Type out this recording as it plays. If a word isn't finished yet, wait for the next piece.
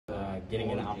getting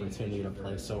an opportunity to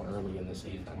play so early in this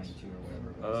defense?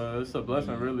 It's a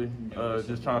blessing, really.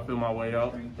 Just trying to feel my way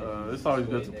out. It's always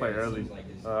good to play early.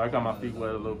 I got my feet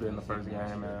wet a little bit in the first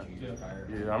game, and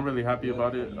yeah, I'm really happy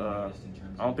about it. I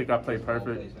don't think I played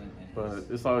perfect, but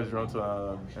it's always room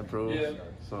to improve.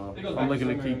 So I'm looking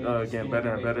to keep getting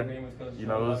better and better. You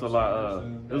know, it was a lot.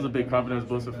 It was a big confidence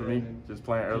booster for me, just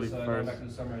playing early first,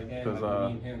 because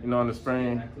you know, in the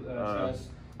spring,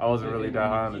 I wasn't really that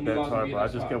high on the depth chart, but I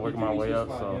just kept working my way up.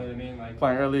 So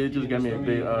playing early, it just gave me a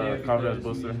big confidence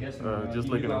booster. Just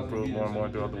looking to improve more and more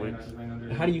throughout the weeks.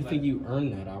 How do you think you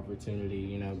earned that opportunity,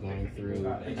 you know, going through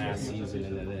last season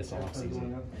and then this off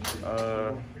season?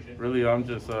 Really, I'm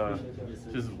just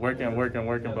working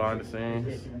behind the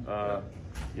scenes.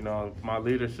 You know, my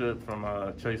leadership from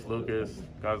Chase Lucas,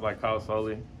 guys like Kyle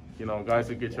Soley, you know, guys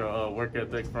to get your work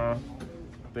ethic from.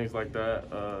 Things like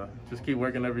that. Just keep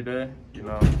working every day. You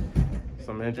know,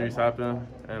 some injuries happen,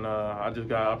 and I just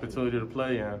got an opportunity to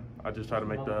play, and I just try to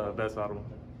make the best out of them.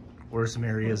 What are some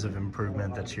areas of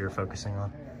improvement that you're focusing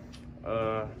on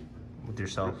with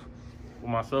yourself?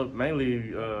 With myself,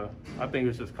 mainly, I think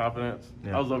it's just confidence.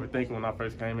 Yeah. I was overthinking when I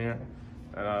first came here,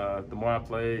 and the more I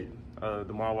played,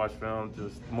 the more I watched film,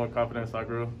 just the more confidence I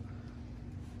grew.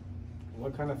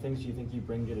 What kind of things do you think you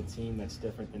bring to the team that's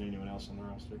different than anyone else on the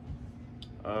roster?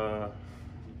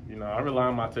 You know, I rely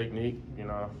on my technique. You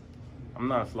know, I'm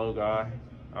not a slow guy.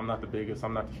 I'm not the biggest.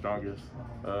 I'm not the strongest.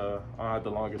 I don't have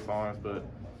the longest arms, but,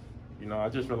 you know, I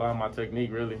just rely on my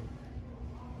technique, really.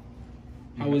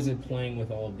 How is it playing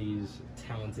with all of these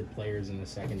talented players in the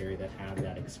secondary that have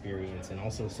that experience, and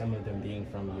also some of them being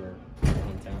from your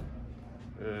hometown?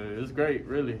 It's great,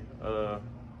 really.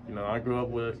 You know, I grew up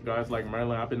with guys like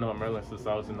Merlin. I've been knowing Merlin since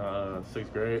I was in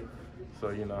 6th grade. So,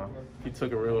 you know, he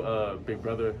took a real big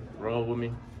brother role with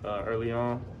me early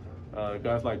on.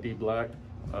 Guys like D Black,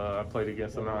 I played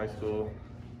against him in high school.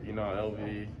 You know,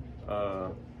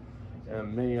 LV,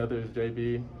 and many others,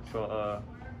 JB. So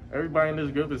everybody in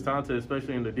this group is talented,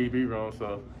 especially in the DB room.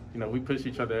 So, you know, we push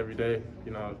each other every day.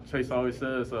 You know, Chase always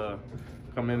says,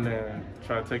 come in there and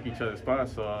try to take each other's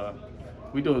spots. So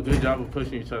we do a good job of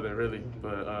pushing each other, really.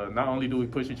 But not only do we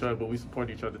push each other, but we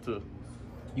support each other, too.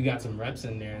 You got some reps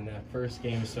in there in that first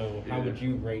game, so how would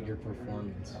you rate your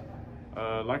performance?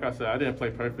 Like I said, I didn't play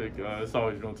perfect. It's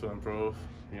always room to improve.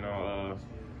 You know,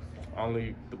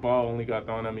 the ball only got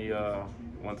thrown at me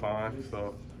one time,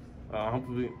 so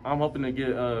I'm hoping to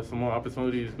get some more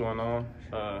opportunities going on.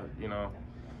 You know,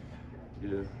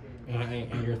 yeah.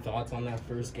 And your thoughts on that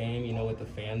first game? You know, with the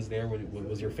fans there,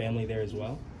 was your family there as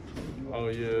well? Oh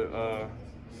yeah.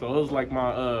 So it was like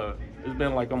it's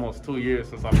been like almost 2 years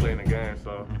since I played in the game.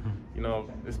 So, you know,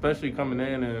 especially coming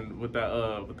in and with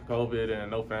that, with the COVID and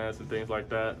no fans and things like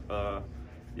that,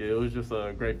 yeah, it was just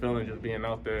a great feeling just being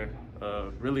out there.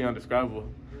 Really indescribable.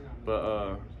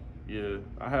 But yeah,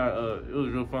 it was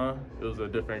real fun. It was a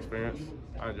different experience.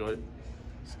 I enjoyed it.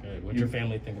 That's good. What'd your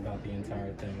family think about the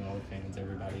entire thing, all the fans,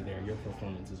 everybody there, your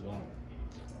performance as well?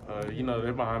 You know,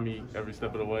 they're behind me every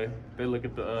step of the way. They look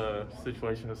at the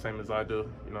situation the same as I do,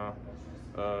 you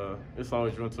know. It's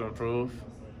always room to improve,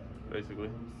 basically.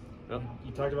 Yep.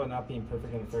 You talked about not being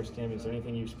perfect in the first game. Is there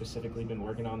anything you've specifically been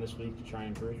working on this week to try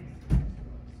and improve?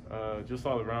 Just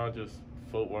all around, just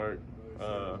footwork,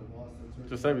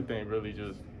 just everything, really,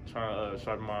 just trying to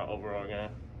sharpen my overall game.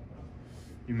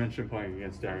 You mentioned playing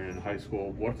against Darian in high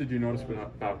school. What did you notice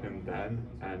about him then,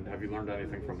 and have you learned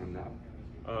anything from him now?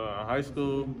 In high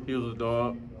school, he was a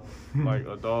dog, like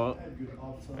a dog,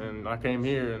 and I came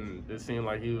here and it seemed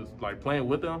like he was like playing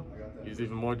with him. He's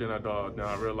even more than a dog than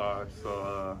I realized.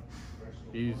 So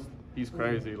he's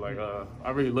crazy. Like I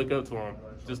really look up to him.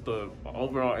 Just the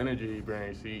overall energy he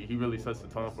brings. He really sets the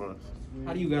tone for us.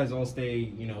 How do you guys all stay,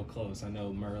 you know, close? I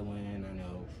know Merlin, I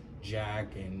know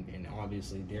Jack, and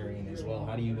obviously Darian as well.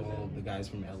 How do you all, the guys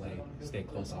from LA, stay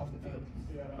close off the field?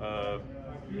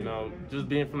 You know, just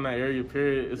being from that area,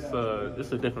 period, it's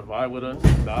a different vibe with us,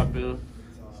 that I feel.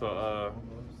 So,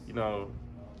 you know,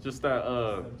 just that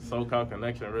SoCal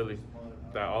connection, really,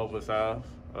 that all of us have.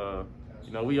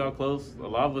 You know, we all close. A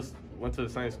lot of us went to the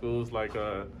same schools, like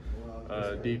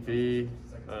DP,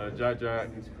 Jack,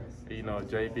 you know,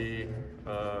 JB,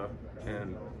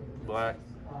 and Black,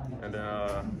 and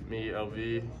then me,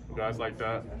 LV, guys like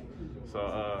that.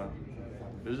 So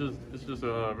it's just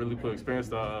a really cool experience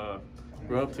to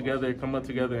grow up together, come up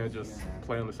together, and just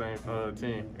play on the same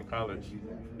team in college.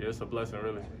 Yeah, it's a blessing,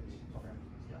 really.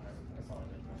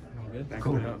 All good.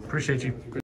 Cool. Appreciate you.